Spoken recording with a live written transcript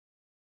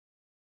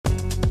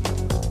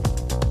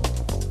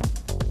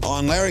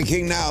On Larry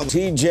King Now,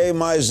 TJ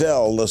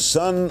Mizell, the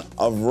son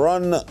of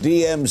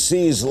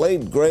Run-DMC's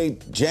late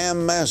great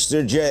Jam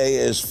Master Jay,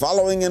 is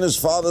following in his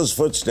father's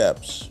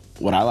footsteps.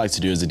 What I like to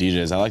do as a DJ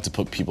is I like to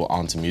put people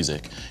onto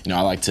music. You know,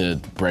 I like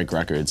to break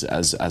records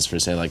as for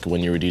say, like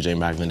when you were DJing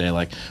back in the day,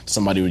 like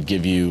somebody would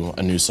give you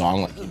a new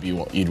song, like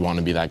you'd want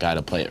to be that guy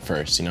to play it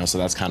first, you know? So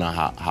that's kind of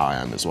how I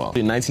am as well.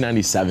 In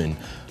 1997,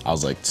 I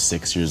was like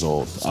 6 years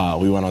old.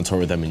 We went on tour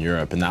with them in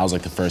Europe, and that was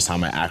like the first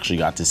time I actually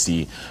got to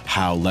see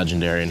how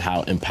legendary and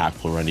how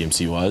impactful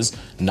Run-DMC was,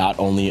 not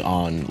only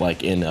on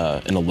like in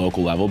a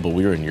local level, but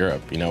we were in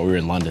Europe, you know, we were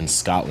in London,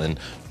 Scotland,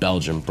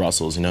 Belgium,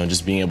 Brussels, you know, and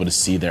just being able to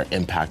see their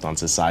impact on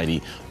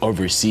society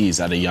overseas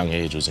at a young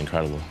age was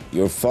incredible.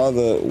 Your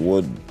father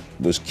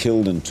was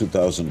killed in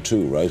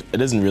 2002, right?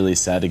 It isn't really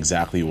said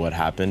exactly what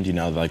happened, you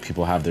know, like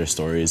people have their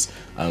stories.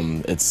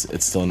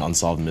 It's still an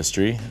unsolved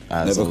mystery.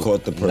 Never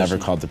caught the person? Never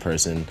caught the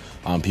person.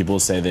 People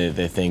say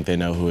they think they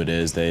know who it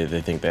is, they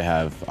think they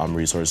have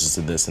resources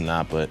to this and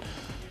that, but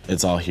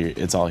it's all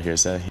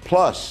hearsay.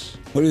 Plus,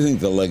 what do you think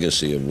the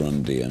legacy of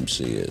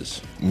Run-DMC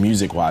is?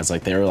 Music-wise,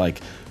 like they were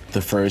like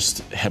the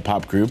first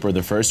hip-hop group or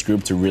the first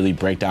group to really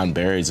break down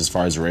barriers as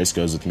far as race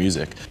goes with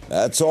music.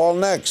 That's all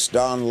next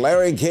on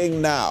Larry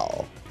King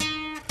Now.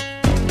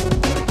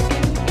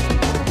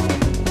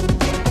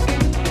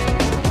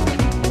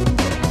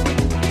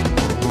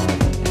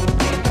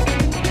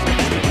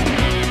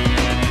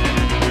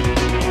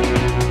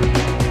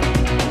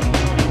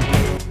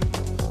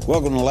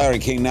 Welcome to Larry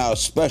King Now.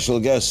 Special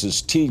guest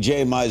is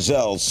TJ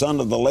Mizell,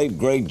 son of the late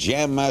great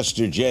Jam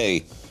Master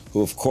Jay,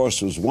 who of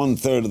course was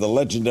 1/3 of the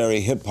legendary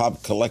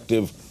hip-hop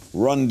collective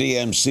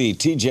Run-DMC.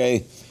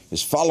 TJ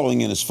is following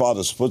in his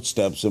father's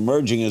footsteps,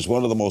 emerging as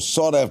one of the most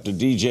sought-after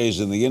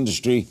DJs in the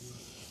industry,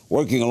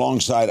 working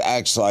alongside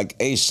acts like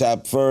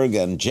A$AP Ferg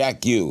and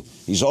Jack U.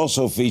 He's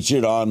also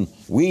featured on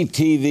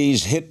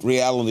WeTV's hit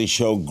reality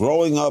show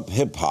Growing Up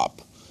Hip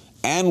Hop,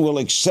 and will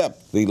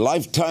accept the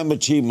Lifetime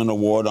Achievement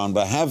Award on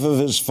behalf of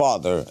his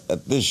father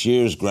at this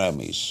year's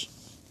Grammys.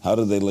 How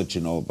did they let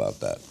you know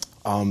about that?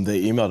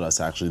 They emailed us,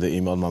 actually. They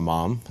emailed my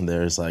mom, and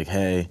they're like,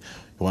 hey,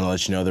 we want to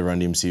let you know that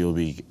Run-DMC will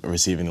be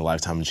receiving the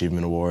Lifetime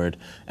Achievement Award,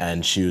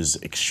 and she was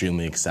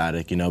extremely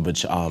ecstatic, you know,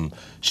 but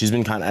she's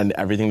been and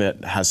everything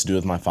that has to do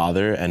with my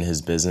father and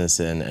his business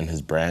and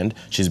his brand,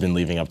 she's been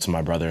leaving up to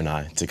my brother and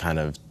I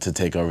to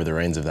take over the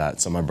reins of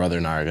that. So my brother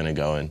and I are going to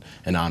go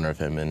in honor of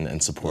him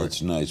and support.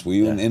 That's nice. Were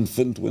you an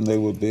infant when they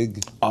were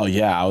big? Oh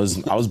yeah, I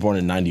was born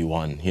in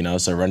 '91, you know,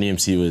 so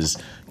Run-DMC was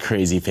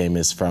crazy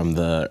famous from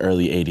the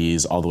early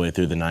 '80s all the way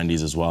through the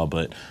 '90s as well,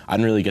 but I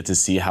didn't really get to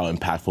see how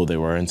impactful they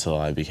were until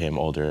I became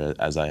older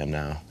as I am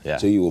now. Yeah.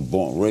 So you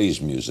were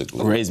raised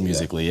musically? Raised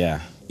musically,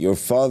 yeah. Your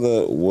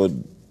father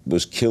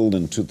was killed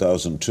in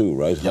 2002,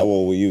 right? Yep. How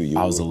old were you?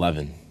 I was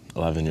 11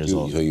 years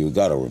old. So you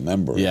got to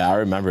remember it. Yeah, I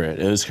remember it.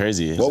 It was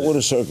crazy. What were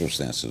the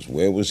circumstances?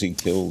 Where was he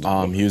killed?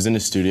 He was in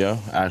his studio,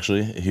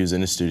 actually. He was in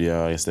his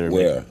studio. I guess they were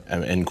Where?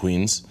 In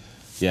Queens.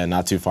 Yeah,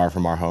 not too far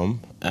from our home.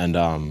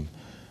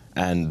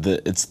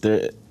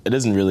 It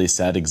isn't really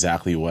said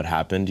exactly what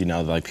happened. You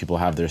know, like people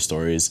have their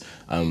stories.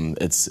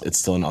 It's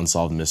still an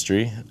unsolved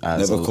mystery.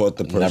 Never caught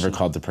the person? Never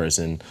caught the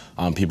person.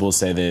 People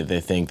say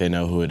they think they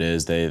know who it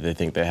is. They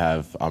think they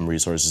have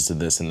resources to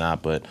this and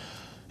that, but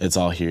it's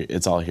all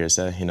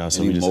hearsay. You know,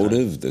 so Any we just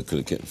motive that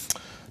could have?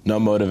 No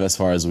motive as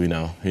far as we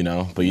know, you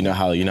know. But you know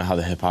how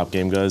the hip hop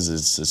game goes.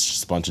 It's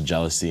just a bunch of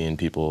jealousy and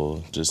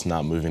people just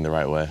not moving the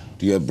right way.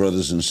 Do you have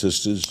brothers and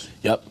sisters?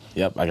 Yep.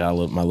 I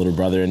got my little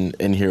brother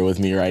in here with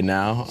me right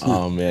now.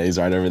 Yeah, he's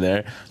right over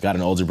there. Got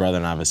an older brother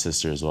and I have a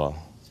sister as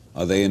well.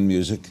 Are they in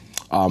music?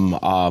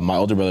 My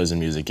older brother's in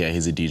music. Yeah,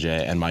 he's a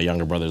DJ, and my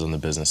younger brother's on the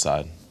business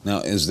side. Now,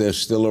 is there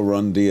still a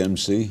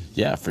Run-DMC?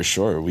 Yeah, for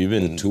sure. We've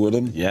been two of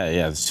them. Yeah,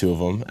 there's two of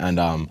them, and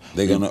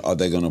are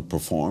they gonna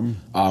perform?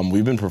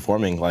 We've been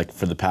performing like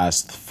for the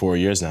past 4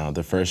 years now.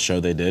 The first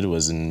show they did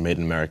was in Made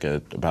in America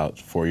about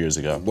 4 years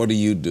ago. What do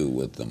you do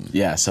with them?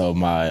 Yeah, so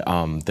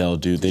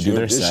they do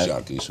their set.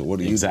 Jockey, so what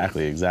do you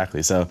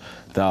Exactly. So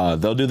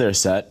they'll do their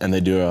set and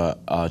they do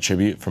a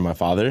tribute for my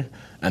father.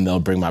 And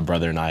they'll bring my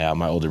brother and I out,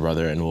 my older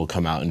brother, and we'll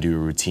come out and do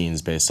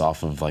routines based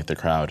off of like the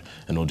crowd,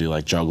 and we'll do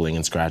like juggling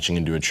and scratching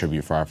and do a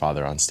tribute for our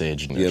father on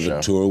stage. You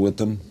ever tour with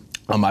them?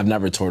 I've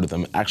never toured with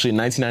them. Actually, in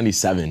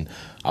 1997,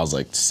 I was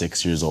like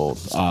 6 years old.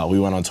 We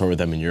went on tour with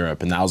them in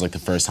Europe, and that was like the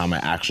first time I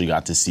actually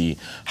got to see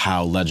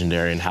how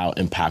legendary and how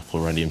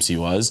impactful Run-DMC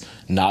was,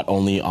 not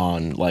only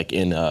on like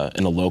in a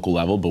local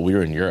level, but we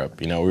were in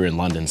Europe. You know, we were in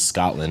London,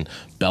 Scotland,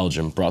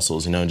 Belgium,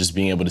 Brussels. You know, and just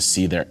being able to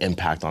see their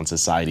impact on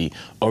society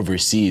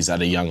overseas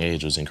at a young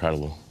age was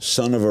incredible.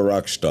 Son of a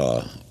rock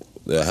star.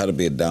 There had to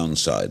be a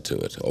downside to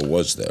it, or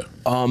was there?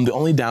 The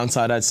only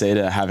downside I'd say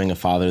to having a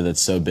father that's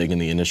so big in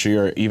the industry,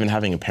 or even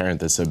having a parent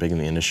that's so big in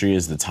the industry,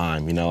 is the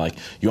time. You know, like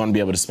you want to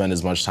be able to spend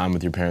as much time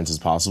with your parents as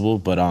possible,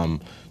 but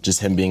just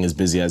him being as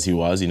busy as he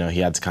was, you know, he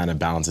had to kind of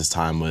balance his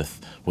time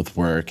with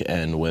work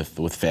and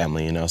with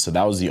family, you know. So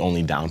that was the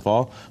only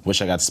downfall.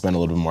 Wish I got to spend a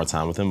little bit more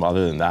time with him, but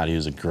other than that, he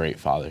was a great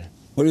father.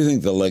 What do you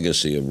think the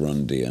legacy of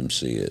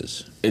Run-DMC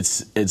is?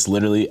 It's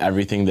literally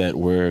everything that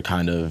we're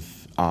kind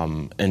of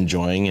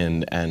enjoying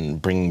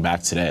and bringing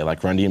back today.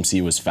 Like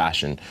Run-DMC was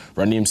fashion.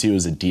 Run-DMC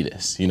was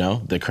Adidas, you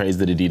know? The craze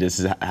that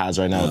Adidas has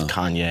right now with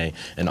Kanye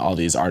and all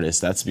these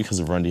artists, that's because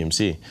of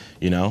Run-DMC,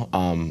 you know?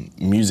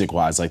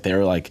 Music-wise, like they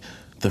were like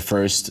the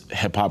first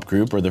hip-hop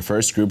group or the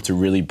first group to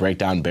really break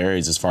down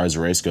barriers as far as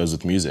race goes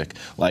with music.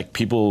 Like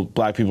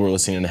black people were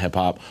listening to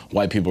hip-hop,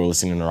 white people were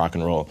listening to rock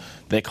and roll.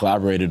 They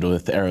collaborated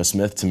with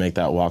Aerosmith to make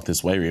that Walk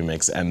This Way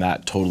remix, and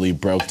that totally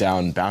broke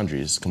down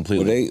boundaries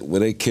completely. Were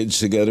they kids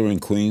together in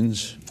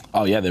Queens?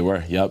 Oh yeah, they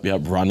were. Yep.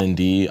 Run and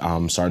D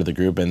started the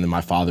group, and then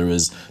my father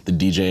was the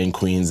DJ in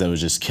Queens that was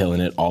just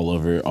killing it all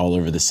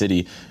over the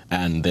city,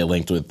 and they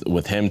linked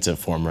with him to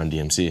form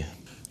Run-DMC.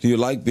 Do you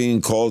like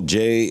being called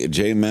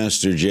J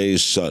Master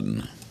J's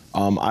son?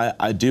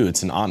 I do.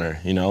 It's an honor.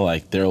 You know,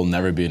 like there will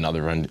never be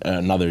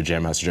another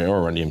Jam Master Jay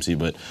or Run-DMC,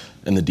 but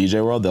in the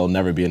DJ world, there'll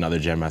never be another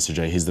Jam Master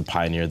Jay. He's the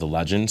pioneer, the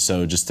legend.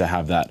 So just to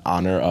have that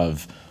honor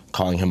of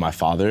calling him my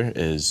father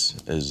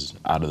is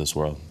out of this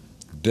world.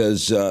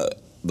 Does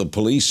the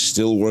police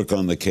still work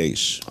on the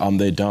case?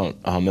 They don't.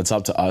 It's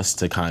up to us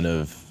to kind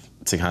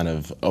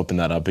of open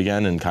that up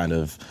again and kind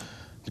of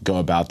go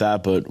about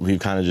that, but we've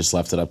kind of just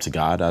left it up to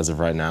God as of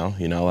right now,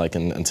 you know, like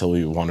until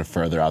we want to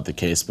further out the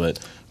case, but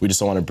we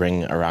just don't want to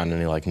bring around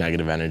any like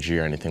negative energy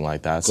or anything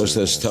like that. Of course,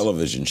 there's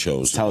television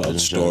shows about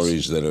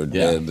stories that are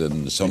dead,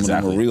 and some of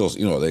them are real,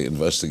 you know, they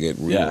investigate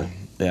real.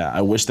 Yeah,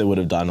 I wish they would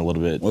have done a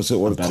little bit What's it,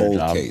 what a cold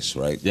case,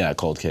 right? Yeah,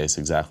 cold case,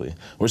 exactly.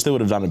 Wish they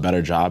would have done a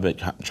better job at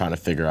trying to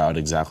figure out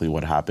exactly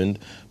what happened,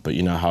 but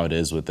you know how it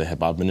is with the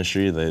hip-hop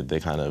industry, they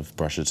kind of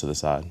brush it to the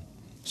side.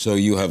 So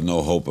you have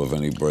no hope of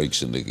any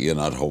breaks in the, you're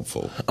not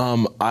hopeful?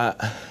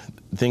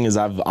 The thing is,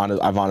 I've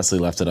honestly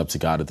left it up to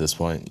God at this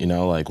point. You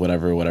know, like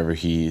whatever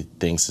He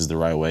thinks is the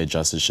right way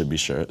justice should be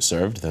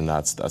served, then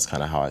that's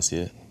kind of how I see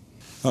it.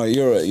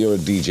 You're a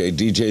DJ.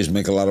 DJs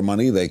make a lot of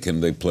money. They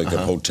play at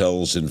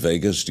hotels in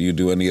Vegas. Do you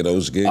do any of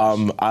those gigs?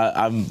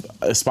 I'm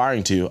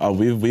aspiring to.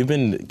 We've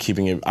been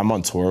keeping it. I'm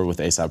on tour with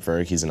A$AP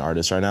Ferg. He's an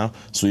artist right now,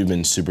 so we've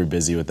been super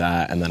busy with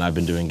that. And then I've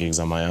been doing gigs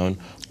on my own.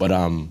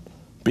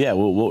 But yeah,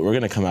 we're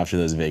gonna come after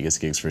those Vegas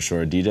gigs for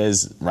sure.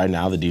 DJs right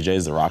now, the DJ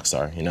is the rock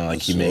star. You know,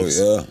 like he makes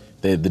the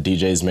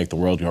DJs make the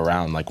world go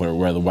round. Like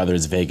whether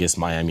it's Vegas,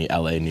 Miami,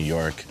 LA, New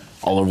York,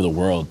 all over the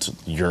world,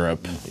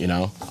 Europe. You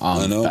know,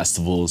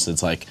 festivals.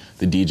 It's like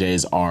the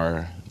DJs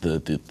are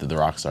the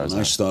rock stars. When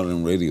I started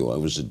in radio, I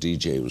was a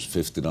DJ. It was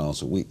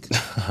 $50 a week,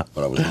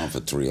 but I was on for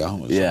 3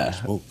 hours. Yeah, I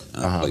spoke.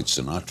 I played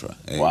Sinatra.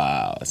 Hey.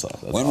 Wow, that's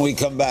when awesome. We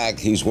come back,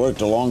 he's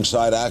worked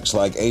alongside acts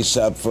like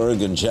A$AP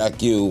Ferg and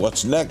Jack U.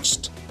 What's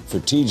next for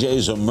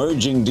TJ's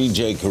emerging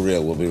DJ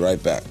career? We'll be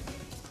right back.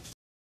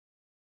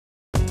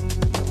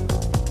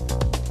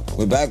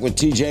 We're back with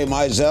TJ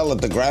Mizell.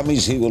 At the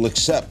Grammys, he will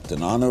accept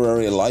an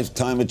honorary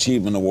Lifetime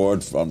Achievement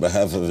Award on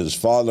behalf of his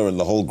father and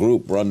the whole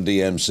group,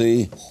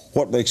 Run-DMC.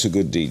 What makes a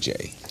good DJ?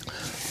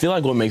 I feel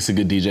like what makes a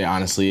good DJ,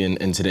 honestly,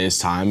 in today's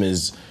time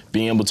is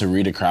being able to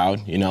read a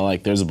crowd. You know,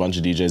 like there's a bunch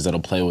of DJs that'll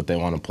play what they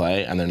want to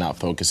play and they're not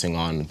focusing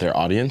on their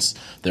audience,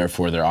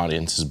 therefore their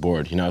audience is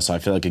bored, you know? So I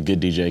feel like a good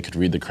DJ could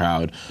read the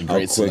crowd, a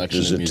great selection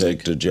of music. How quick does it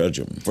take to judge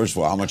them? First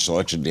of all, how much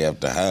selection do you have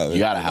to have? You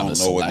gotta have a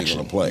selection. Know what you're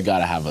gonna play. You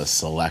gotta have a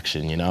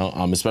selection, you know?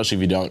 Especially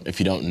if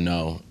you don't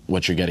know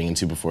what you're getting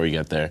into before you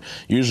get there.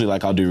 Usually,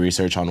 like, I'll do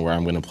research on where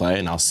I'm gonna play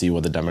and I'll see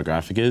what the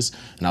demographic is,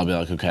 and I'll be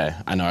like, okay,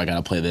 I know I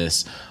gotta play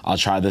this. I'll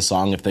try this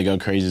song. If they go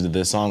crazy to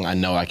this song, I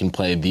know I can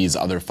play these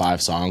other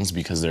 5 songs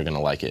because they're gonna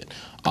like it.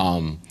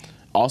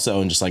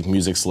 Also, in just like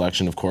music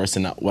selection, of course,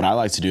 and what I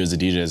like to do as a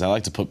DJ is I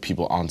like to put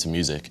people onto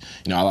music.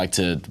 You know, I like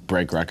to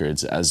break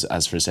records,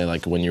 as for say,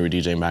 like when you were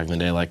DJing back in the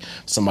day, like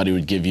somebody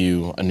would give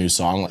you a new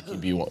song, like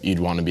you'd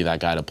want to be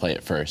that guy to play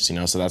it first, you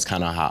know? So that's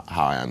kind of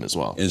how I am as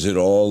well. Is it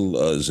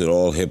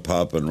all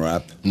hip-hop and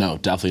rap? No,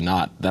 definitely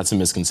not. That's a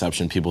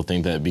misconception. People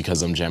think that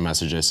because I'm Jam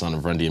Master Jay, son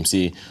of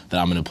Run-DMC,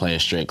 that I'm going to play a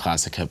straight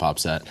classic hip-hop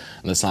set.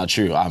 And that's not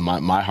true.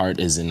 My heart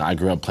is in, I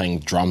grew up playing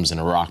drums in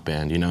a rock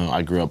band, you know?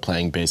 I grew up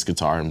playing bass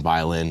guitar and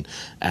violin,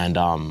 and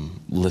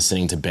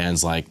listening to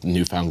bands like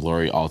Newfound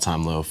Glory, All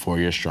Time Low, 4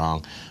 Year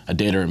Strong, A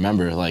Day to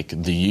Remember, like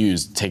The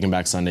Used, Taking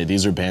Back Sunday.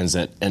 These are bands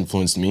that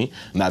influenced me,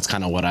 and that's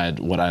kind of what I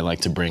like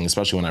to bring,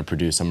 especially when I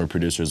produce. I'm a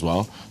producer as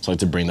well, so I like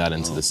to bring that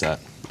into the set.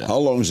 Yeah. How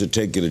long does it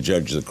take you to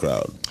judge the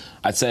crowd?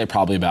 I'd say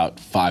probably about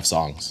 5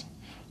 songs.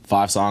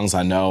 5 songs,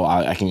 I know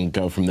I can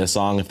go from this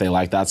song. If they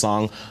like that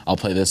song, I'll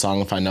play this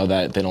song. If I know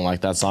that they don't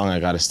like that song, I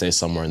got to stay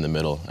somewhere in the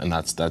middle, and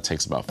that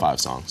takes about 5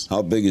 songs.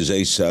 How big is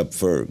A$AP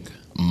Ferg?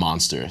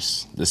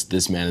 Monstrous.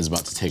 This man is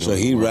about to take over. So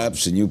he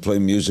raps and you play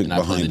music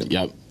behind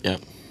him?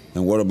 Yep.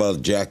 And what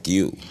about Jack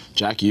U?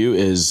 Jack U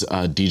is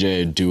a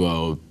DJ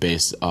duo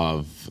based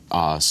of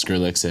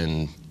Skrillex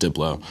and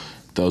Diplo.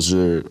 Those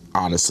are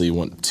honestly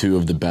 2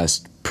 of the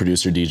best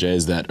producer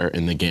DJs that are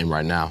in the game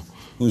right now.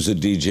 Who's the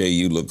DJ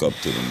you look up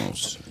to the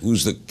most?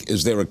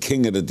 Is there a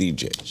king of the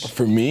DJs?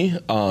 For me,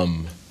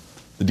 the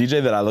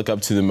DJ that I look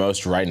up to the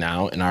most right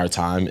now in our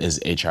time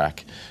is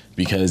A-Track.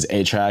 because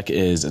A-Track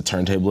is a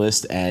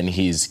turntablist and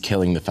he's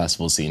killing the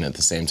festival scene at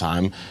the same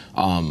time,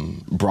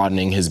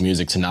 broadening his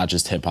music to not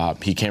just hip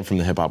hop. He came from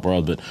the hip hop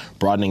world, but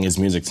broadening his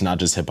music to not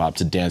just hip hop,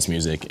 to dance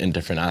music in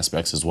different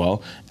aspects as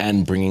well,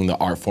 and bringing the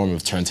art form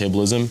of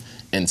turntablism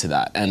into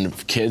that.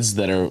 And kids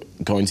that are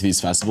going to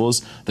these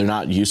festivals, they're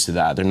not used to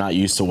that. They're not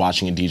used to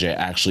watching a DJ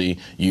actually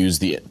use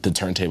the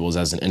turntables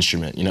as an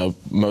instrument. You know,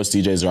 most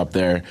DJs are up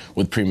there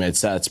with pre-made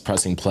sets,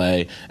 pressing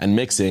play and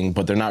mixing,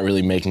 but they're not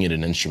really making it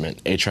an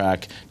instrument.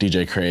 A-Track,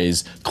 DJ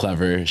Craze,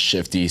 Clever,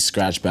 Shifty,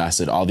 Scratch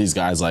Bastard, all these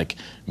guys like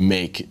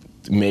make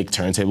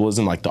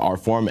turntablism, like the art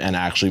form, and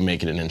actually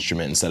make it an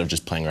instrument instead of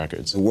just playing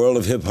records. The world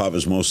of hip hop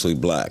is mostly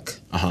black.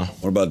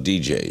 What about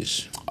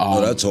DJs?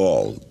 No, that's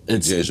all.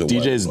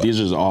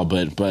 DJs are all,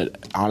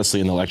 but honestly,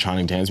 in the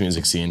electronic dance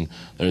music scene,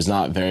 there's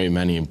not very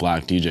many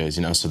black DJs,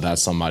 you know. So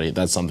that's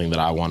something that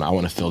I want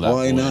to fill that.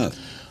 Why not?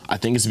 I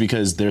think it's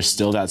because there's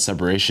still that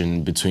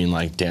separation between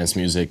like dance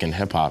music and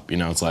hip hop. You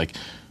know, it's like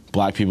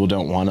black people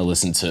don't want to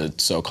listen to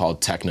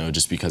so-called techno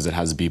just because it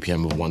has a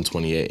BPM of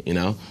 128, you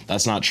know?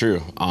 That's not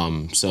true.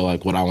 So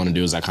like what I want to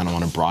do is I kind of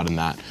want to broaden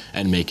that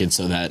and make it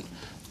so that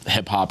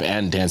hip hop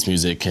and dance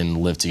music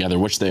can live together,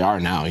 which they are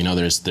now. You know,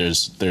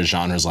 there's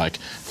genres like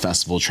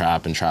festival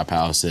trap and trap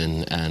house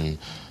and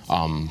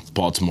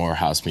Baltimore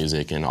house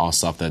music and all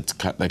stuff that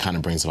kind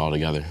of brings it all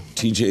together.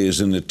 TJ,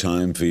 isn't it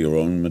time for your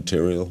own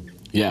material?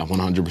 Yeah,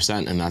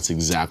 100%, and that's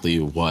exactly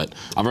what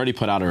I've already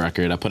put out a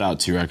record. I put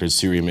out 2 records,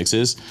 2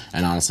 remixes,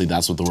 and honestly,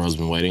 that's what the world's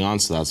been waiting on.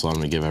 So that's what I'm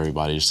gonna give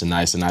everybody, just a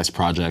nice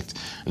project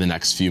in the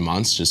next few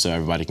months, just so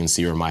everybody can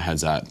see where my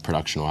head's at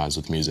production-wise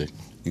with music.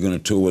 You're gonna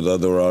tour with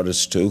other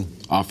artists too?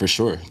 For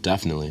sure,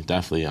 definitely.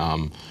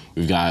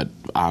 We've got.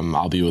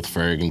 I'll be with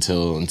Ferg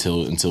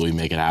until we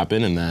make it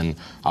happen, and then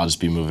I'll just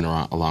be moving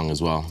along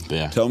as well. But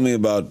yeah. Tell me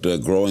about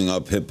growing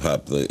up hip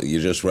hop. You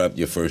just wrapped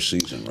your first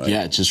season, right?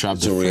 Yeah, it just wrapped.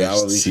 It's a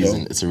reality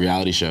season. show. It's a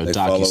reality show. They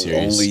follow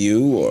only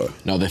you, or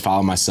no? They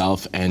follow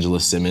myself, Angela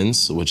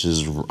Simmons, which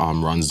is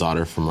Run's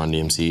daughter from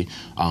Run-DMC,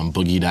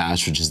 Boogie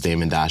Dash, which is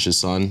Damon Dash's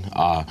son,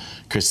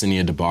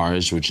 Christina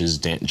DeBarge, which is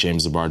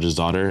James DeBarge's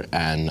daughter,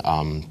 and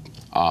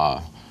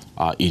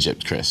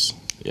Egypt Chris.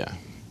 Yeah.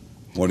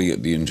 Do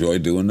you enjoy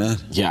doing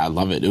that? Yeah, I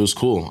love it. It was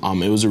cool.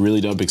 It was a really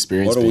dope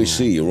experience. What do we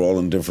see? You're all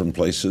in different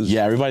places?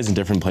 Yeah, everybody's in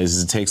different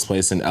places. It takes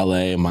place in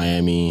LA,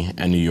 Miami,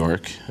 and New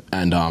York,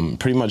 and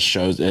pretty much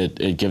shows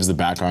it gives the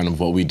background of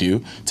what we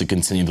do to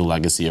continue the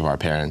legacy of our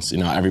parents. You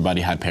know,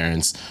 everybody had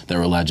parents that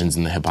were legends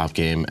in the hip hop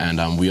game,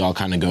 and we all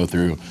kind of go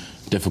through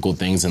difficult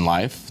things in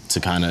life to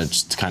kind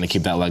of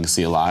keep that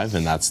legacy alive,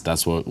 and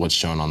that's what's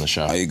shown on the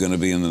show. Are you going to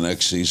be in the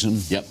next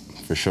season? Yep,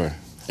 for sure.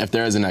 If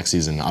there is a next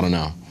season, I don't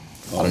know.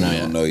 I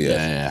don't know yet.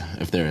 Yeah.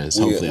 If there is,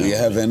 hopefully. Do you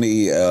have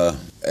any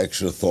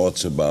extra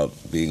thoughts about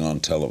being on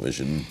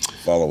television,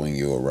 following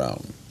you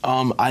around?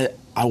 I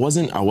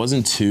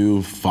wasn't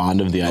too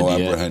fond of the idea.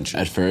 No apprehension.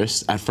 At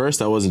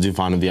first, I wasn't too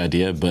fond of the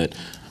idea, but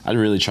I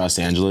really trust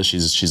Angela.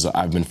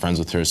 I've been friends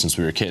with her since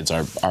we were kids.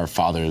 Our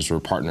fathers were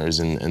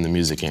partners in the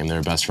music game. They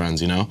were best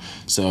friends, you know.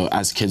 So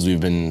as kids,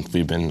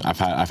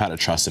 I've had a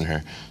trust in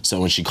her. So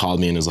when she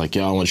called me and was like,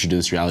 "Yo, I want you to do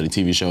this reality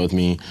TV show with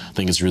me. I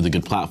think it's a really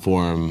good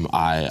platform."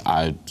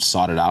 I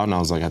sought it out and I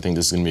was like, "I think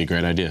this is gonna be a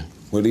great idea."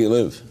 Where do you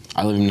live?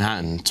 I live in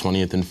Manhattan,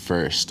 20th and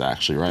 1st,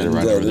 actually, right over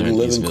there in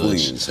live East in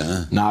Village. Queens,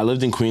 huh? No, I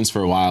lived in Queens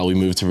for a while. We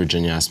moved to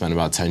Virginia. I spent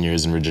about 10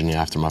 years in Virginia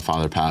after my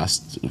father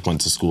passed.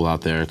 Went to school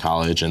out there,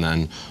 college, and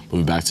then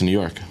moved back to New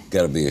York.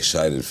 Got to be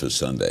excited for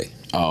Sunday.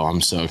 Oh, I'm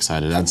so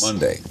excited. That's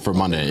Monday. For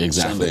Monday,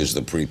 exactly. Sunday's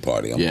the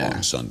pre-party. I'm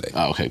on Sunday.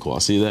 Oh, okay, cool. I'll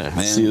see you there.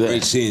 Man, see you there.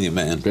 Great seeing you,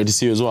 man. Great to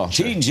see you as well.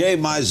 TJ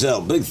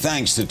Mizell. Big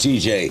thanks to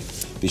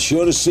TJ. Be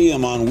sure to see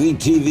him on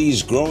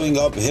WeTV's Growing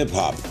Up Hip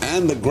Hop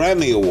and the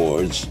Grammy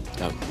Awards.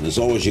 Yep. And as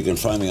always, you can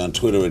find me on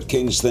Twitter at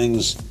Kings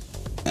Things,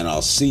 and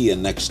I'll see you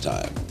next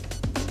time.